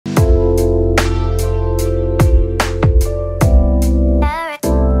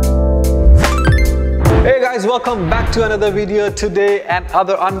welcome back to another video. Today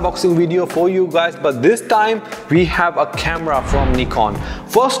another unboxing video for you guys, but this time we have a camera from Nikon.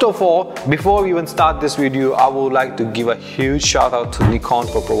 First of all, before we even start this video, I would like to give a huge shout out to Nikon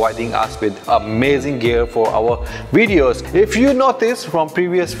for providing us with amazing gear for our videos. If you notice from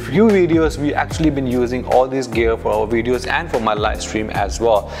previous few videos, we actually been using all this gear for our videos and for my live stream as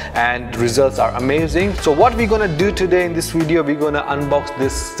well, and results are amazing. So what we're gonna do today in this video, we're gonna unbox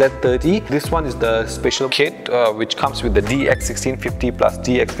this Z30. This one is the special kit which comes with the DX1650 plus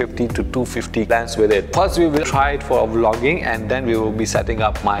DX50 to 250 lens with it. First we will try it for vlogging, and then we will be setting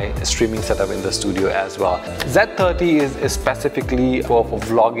up my streaming setup in the studio as well. Z30 is specifically for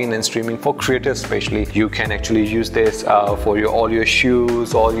vlogging and streaming, for creators especially. You can actually use this for all your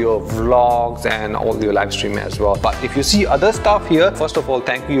shoots, all your vlogs and all your live stream as well. But if you see other stuff here, first of all,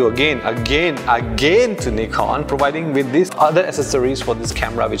 thank you again to Nikon providing with these other accessories for this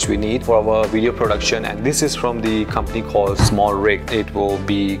camera which we need for our video production, and this is from the company called Small Rig. It will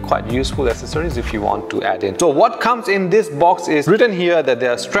be quite useful accessories if you want to add in. So what comes in this box is written here that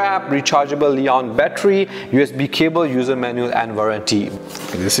there are strap, rechargeable Li-ion battery, USB cable, user manual and warranty.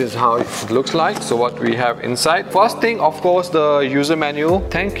 This is how it looks like. So what we have inside, first thing of course the user manual.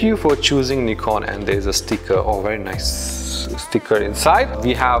 Thank you for choosing Nikon, and there's a sticker. Oh, very nice sticker inside.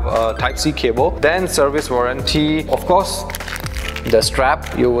 We have a Type-C cable, then service warranty, of course the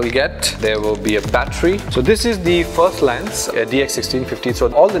strap you will get. There will be a battery. So this is the first lens, a DX1650.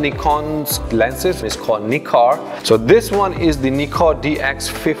 So all the Nikon's lenses is called Nikkor. So this one is the Nikkor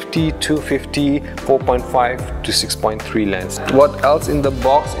DX50 250 4.5 to 6.3 lens. What else in the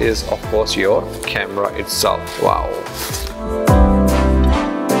box is of course your camera itself. Wow.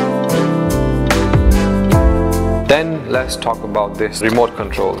 Then let's talk about this remote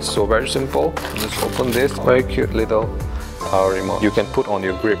control. So very simple. Just open this. Very cute little remote you can put on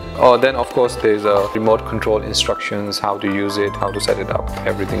your grip. Oh, then of course there's a remote control instructions, how to use it, how to set it up.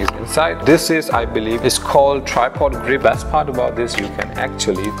 Everything is inside. This is, I believe, is called tripod grip. Best part about this, you can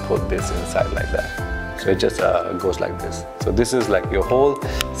actually put this inside like that. So it just goes like this. So this is like your whole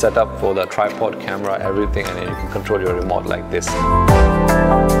setup for the tripod camera, everything, and then you can control your remote like this.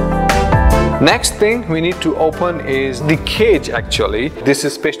 Next thing we need to open is the cage. Actually, this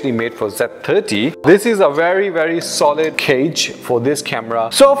is specially made for Z30. This is a very solid cage for this camera.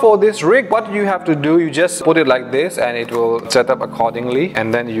 So for this rig, what you have to do, you just put it like this and it will set up accordingly,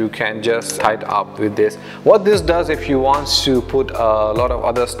 and then you can just tie it up with this. What this does, if you want to put a lot of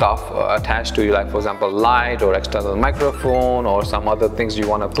other stuff attached to you, like for example light or external microphone or some other things you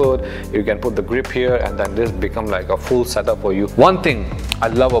want to put, you can put the grip here, and then this become like a full setup for you. One thing I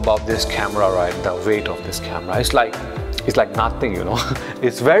love about this camera, right, the weight of this camera, it's like nothing, you know.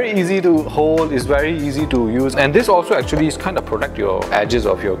 It's very easy to hold, it's very easy to use, and this also actually is kind of protect your edges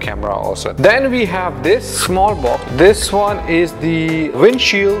of your camera also. Then we have this small box. This one is the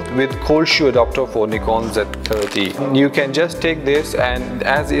windshield with cold shoe adapter for Nikon Z30. You can just take this, and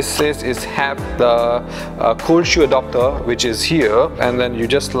as it says, it have the cold shoe adapter which is here, and then you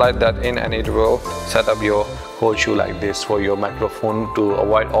just slide that in and it will set up your cold shoe like this for your microphone to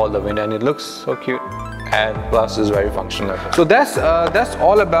avoid all the wind, and it looks so cute, and plus is very functional. So that's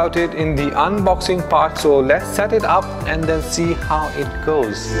all about it in the unboxing part. So let's set it up and then see how it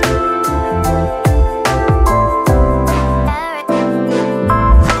goes.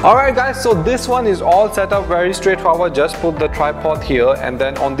 Alright guys, so this one is all set up very straightforward. Just put the tripod here, and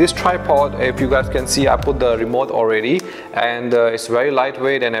then on this tripod, if you guys can see, I put the remote already, and it's very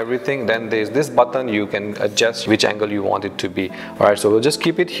lightweight and everything. Then there's this button, you can adjust which angle you want it to be. Alright, so we'll just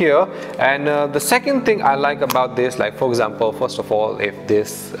keep it here. And the second thing I like about this, like for example, first of all, if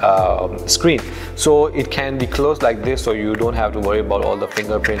this screen, so it can be closed like this, so you don't have to worry about all the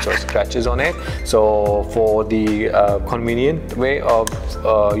fingerprints or scratches on it. So for the convenient way of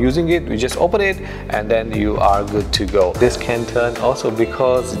using it, we just open it and then you are good to go. This can turn also,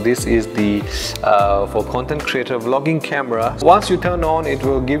 because this is the for content creator vlogging camera. Once you turn on, it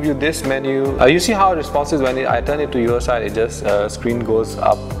will give you this menu. You see how responsive when I turn it to your side, it just screen goes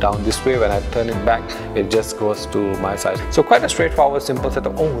up down this way. When I turn it back, it just goes to my side. So quite a straightforward, simple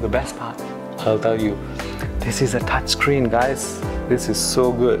setup. Oh, the best part, I'll tell you, this is a touch screen, guys. This is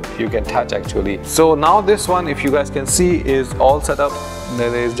so good, you can touch actually. So now this one, if you guys can see, is all set up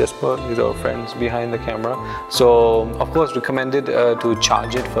there is Jasper, these are our friends behind the camera. So of course recommended to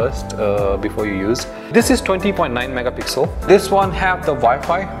charge it first before you use. This is 20.9 megapixel. This one have the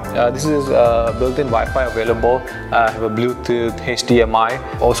Wi-Fi. This is built-in Wi-Fi available. Have a Bluetooth,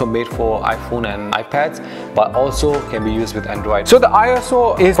 HDMI, also made for iPhone and iPads, but also can be used with Android. So the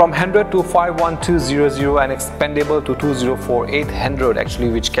ISO is from 100 to 51200 and expandable to 204800 actually,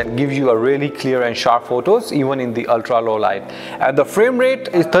 which can give you a really clear and sharp photos even in the ultra low light. And the frame rate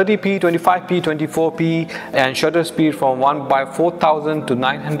is 30p, 25p, 24p, and shutter speed from 1/4000 to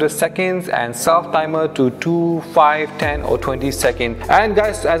 900 seconds, and self timer to 2, 5, 10 or 20 seconds. And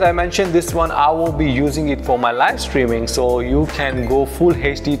guys, as I mentioned, this one I will be using it for my live streaming, so you can go full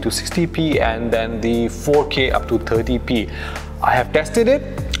HD to 60p and then the 4K up to 30p. I have tested it,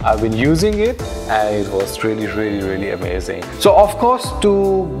 I've been using it, and it was really amazing. So of course,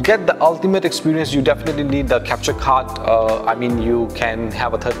 to get the ultimate experience, you definitely need the capture card. I mean, you can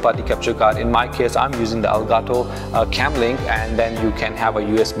have a third-party capture card. In my case, I'm using the Elgato Camlink, and then you can have a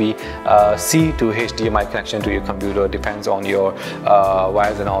USB-C to HDMI connection to your computer. Depends on your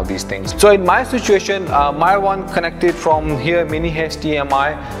wires and all these things. So in my situation, my one connected from here mini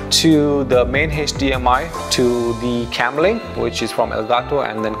HDMI to the main HDMI to the Camlink, which is from Elgato,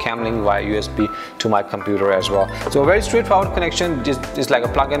 and then Camlink via USB to my computer as well. So a very straightforward connection, just like a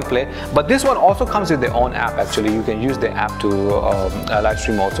plug and play. But this one also comes with their own app actually. You can use the app to live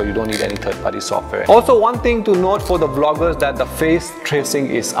stream also. You don't need any third-party software. Also, one thing to note for the vloggers, that the face tracing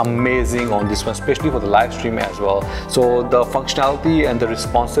is amazing on this one, especially for the live stream as well. So the functionality and the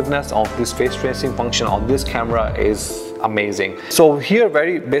responsiveness of this face tracing function on this camera is amazing. So here,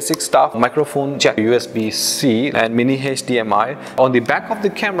 very basic stuff: microphone jack, USB-C, and mini HDMI. On the back of the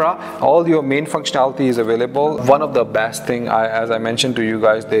camera, all your main functionality is available. One of the best thing, as I mentioned to you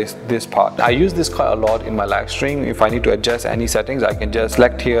guys, this part. I use this quite a lot in my live stream. If I need to adjust any settings, I can just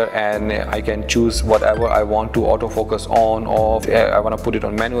select here and I can choose whatever I want to autofocus on, or if I want to put it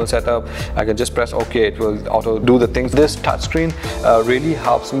on manual setup, I can just press OK. It will auto do the things. This touchscreen really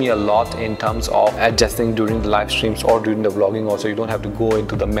helps me a lot in terms of adjusting during the live streams or during the vlogging also. You don't have to go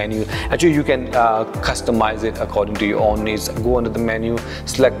into the menu. Actually, you can customize it according to your own needs. Go into the menu,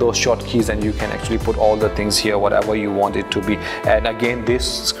 select those shortkeys, and you can actually put all the things here, whatever you want it to be. And again, this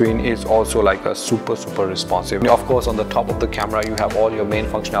screen is also like a super responsive. Of course, on the top of the camera, you have all your main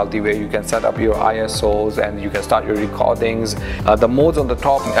functionality where you can set up your ISOs and you can start your recordings. The modes on the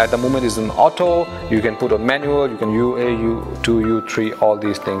top at the moment is in auto. You can put on manual, you can UA, U2, U3, all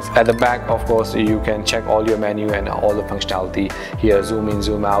these things. At the back, of course, you can check all your menu and all the functionality here, zoom in,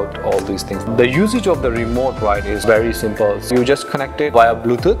 zoom out, all these things. The usage of the remote, right, is very simple. So you just connect it via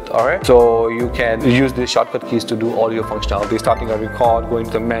Bluetooth, alright? So you can use the shortcut keys to do all your functionality, starting a record, going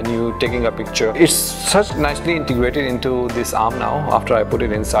to the menu, taking a picture. It's such nicely integrated into this arm now after I put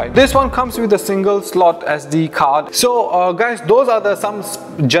it inside. This one comes with a single slot SD card. So guys, those are some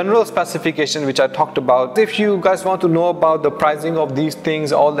general specifications which I talked about. If you guys want to know about the pricing of these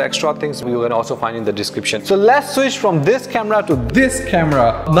things, all the extra things, you can also find in the description. So let's switch from this camera to this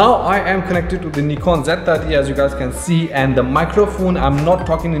camera. Now I am connected to the Nikon Z30, as you guys can see, and the microphone, I'm not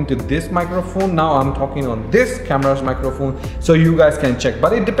talking into this microphone. Now I'm talking on this camera's microphone, so you guys can check.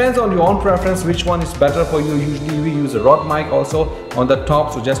 But it depends on your own preference which one is better for you. Usually we use a Rode mic also on the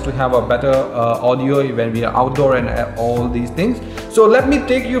top, so just to have a better audio when we are outdoor and all these things. So let me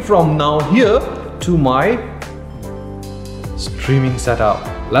take you from now here to my streaming setup.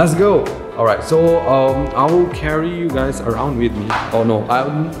 Let's go. Alright, so I will carry you guys around with me. Oh no,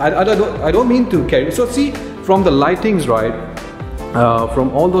 I don't mean to carry. So see, from the lightings, right,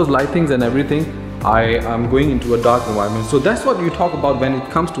 from all those lightings and everything, I am going into a dark environment. So that's what you talk about when it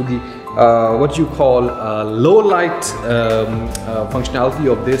comes to the what you call low light functionality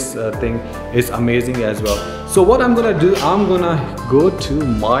of this thing is amazing as well. So what I'm gonna do, I'm gonna go to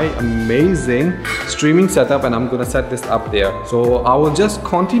my amazing streaming setup and I'm gonna set this up there. So I will just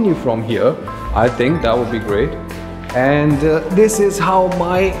continue from here. I think that would be great. And this is how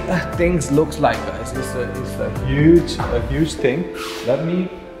my things looks like, guys. It's a huge thing. Let me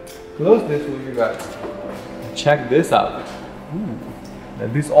close this for you guys. Check this out.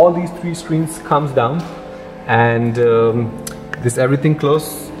 All these three screens comes down, and this everything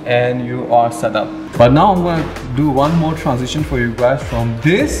close, and you are set up. But now I'm going to do one more transition for you guys from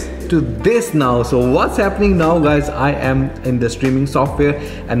this to this now. So what's happening now, guys, I am in the streaming software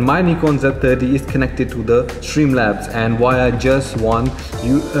and my Nikon Z30 is connected to the Streamlabs and via just one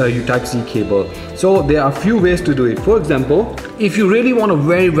Type-C cable. So there are a few ways to do it. For example, if you really want a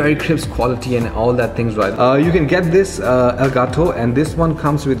very crisp quality and all that things, right, you can get this Elgato, and this one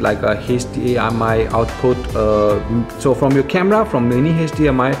comes with like a HDMI output. So from your camera, from mini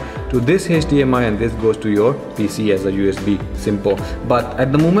HDMI to this HDMI, and this goes to your PC as a USB. Simple. But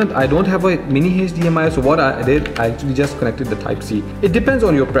at the moment I don't have a mini HDMI, so what I did, I actually just connected the Type-C. It depends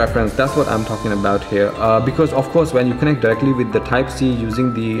on your preference, that's what I'm talking about here, because of course when you connect directly with the Type-C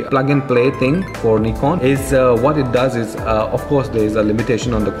using the plug and play thing for Nikon, is what it does is of course there is a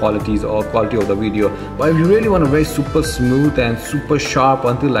limitation on the quality of the video. But if you really want a very super smooth and super sharp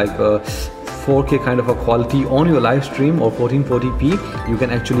until like 4K kind of a quality on your live stream or 1440p, you can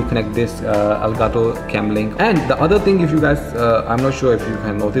actually connect this Elgato cam link. And the other thing, if you guys, I'm not sure if you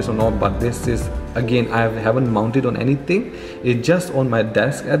can notice or not, but this is, again, I haven't mounted on anything, it's just on my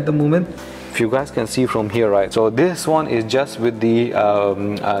desk at the moment. If you guys can see from here, right, so this one is just with the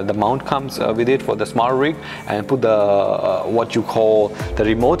mount comes with it for the smart rig, and put the what you call the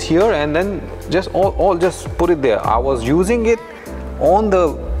remote here, and then just all just put it there. I was using it on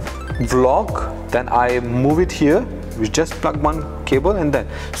the vlog, then I move it here, we just plug one cable, and then,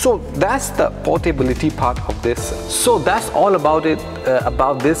 so that's the portability part of this. So that's all about it,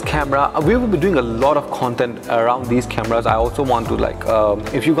 about this camera. We will be doing a lot of content around these cameras. I also want to, like,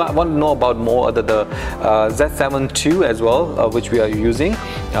 if you guys want to know about more other the Z7 II as well, which we are using,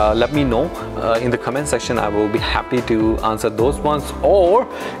 let me know in the comment section. I will be happy to answer those ones. Or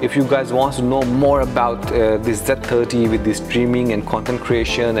if you guys want to know more about this Z30 with the streaming and content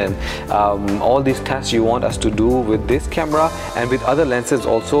creation and all these tests you want us to do with this camera and with other lenses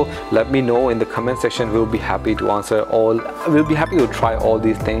also, let me know in the comment section. We'll be happy to answer all, we'll be happy to try all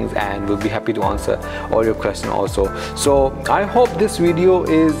these things, and we'll be happy to answer all your questions also. So I hope this video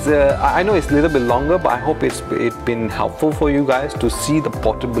is I know it's a little bit longer, but I hope it's been helpful for you guys to see the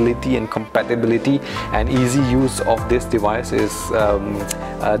portability and compatibility and easy use of this device. Is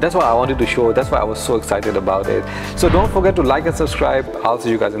that's what I wanted to show. That's why I was so excited about it. So don't forget to like and subscribe. I'll see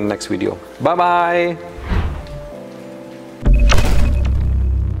you guys in the next video. Bye bye.